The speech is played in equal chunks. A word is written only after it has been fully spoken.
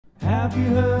Have you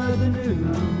heard the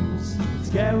news? It's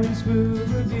Gary's Food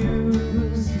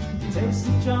Reviews. He tastes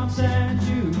the chops and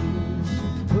chews,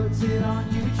 puts it on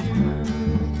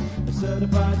YouTube. A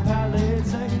certified palate,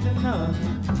 second to none.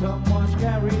 Come watch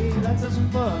Gary, let's have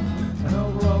some fun. An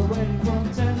overall rating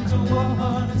from 10 to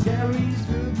 1. It's Gary's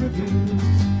Food Reviews.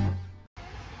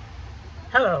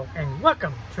 Hello and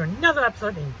welcome to another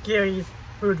episode in Gary's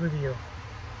Food Review.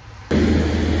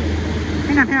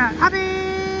 And I'm here at Arby's!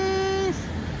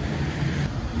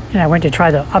 And I went to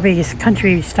try the Arby's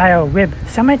country style rib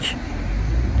sandwich.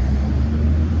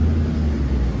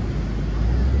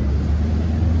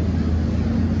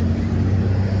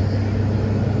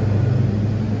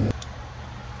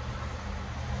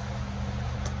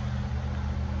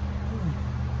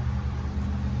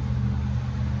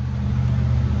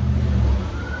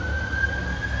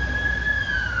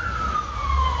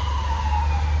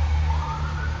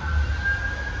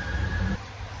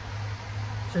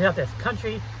 So we have this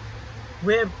country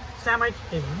rib sandwich.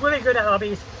 It's really good at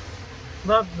Arby's.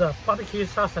 Love the barbecue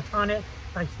sauce that's on it.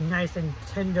 Like nice and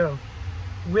tender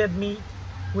rib meat.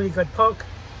 Really good pork.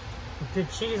 With good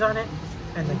cheese on it.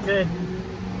 And the good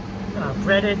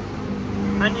breaded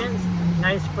onions.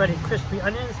 Nice breaded crispy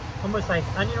onions. Almost like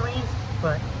onion rings.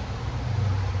 But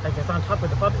like it's on top with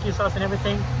the barbecue sauce and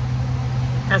everything.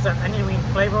 Has an onion ring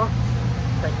flavor.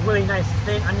 Like really nice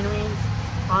thin onion rings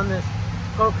on this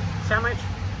pork sandwich.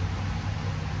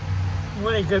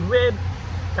 Really good rib.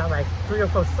 Got like 3 or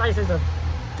 4 slices of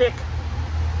thick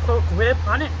pork rib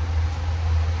on it.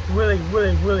 Really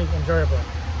enjoyable.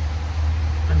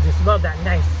 I just love that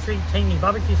nice sweet tangy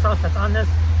barbecue sauce that's on this.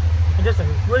 And just a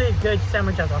really good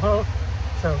sandwich as a whole.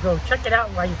 So go check it out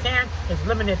while you can. It's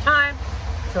limited time,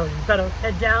 so you better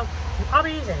head down to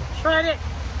Arby's and try it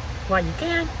while you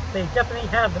can. They definitely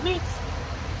have the meats.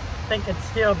 I think it's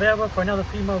still available for another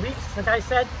 3 more weeks, like I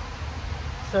said.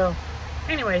 So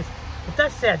anyways, with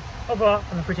that said, overall,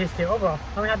 on the food taste scale overall,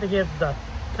 I'm going to have to give the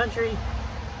country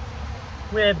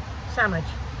rib sandwich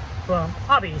from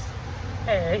Arby's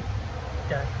a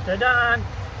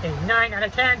 9 out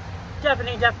of 10.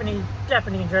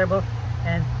 Definitely enjoyable.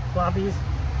 And Arby's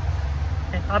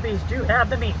do have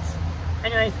the meats.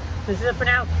 Anyways, this is it for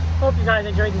now. Hope you guys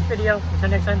enjoyed this video. Until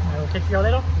next time, I will catch you all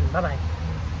later. Bye bye.